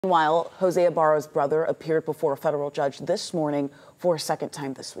Meanwhile, Jose Ibarra's brother appeared before a federal judge this morning for a second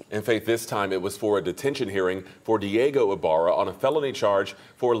time this week. In fact, this time it was for a detention hearing for Diego Ibarra on a felony charge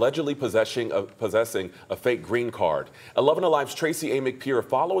for allegedly possessing a fake green card. 11 Alive's Tracy A. McPeer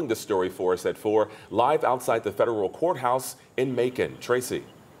following the story for us at 4, live outside the federal courthouse in Macon. Tracy.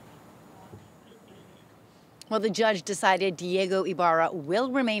 Well, the judge decided Diego Ibarra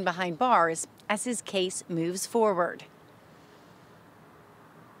will remain behind bars as his case moves forward.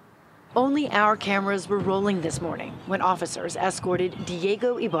 Only our cameras were rolling this morning when officers escorted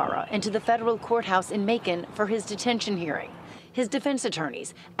Diego Ibarra into the federal courthouse in Macon for his detention hearing. His defense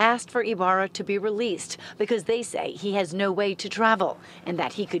attorneys asked for Ibarra to be released because they say he has no way to travel and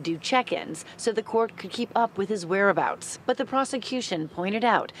that he could do check-ins so the court could keep up with his whereabouts. But the prosecution pointed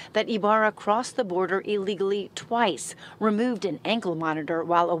out that Ibarra crossed the border illegally twice, removed an ankle monitor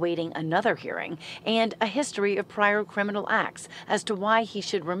while awaiting another hearing, and a history of prior criminal acts as to why he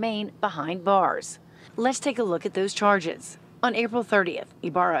should remain behind bars. Let's take a look at those charges. On April 30th,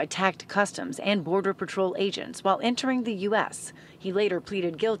 Ibarra attacked Customs and Border Patrol agents while entering the U.S. He later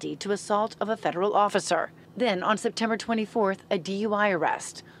pleaded guilty to assault of a federal officer. Then, on September 24th, a DUI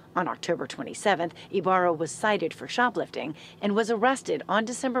arrest. On October 27th, Ibarra was cited for shoplifting and was arrested on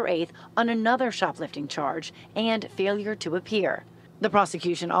December 8th on another shoplifting charge and failure to appear. The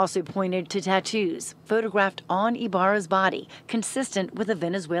prosecution also pointed to tattoos photographed on Ibarra's body, consistent with a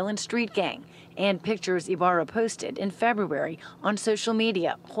Venezuelan street gang, and pictures Ibarra posted in February on social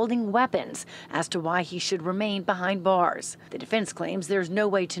media holding weapons as to why he should remain behind bars. The defense claims there's no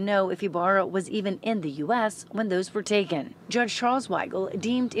way to know if Ibarra was even in the U.S. when those were taken. Judge Charles Weigel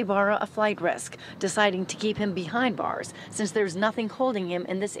deemed Ibarra a flight risk, deciding to keep him behind bars since there's nothing holding him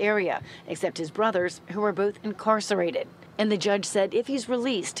in this area except his brothers, who are both incarcerated. And the judge said if he's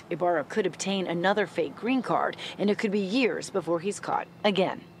released, Ibarra could obtain another fake green card, and it could be years before he's caught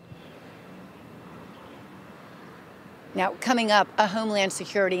again. Now, coming up, a Homeland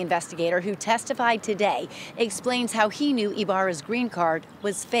Security investigator who testified today explains how he knew Ibarra's green card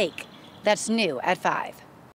was fake. That's new at 5.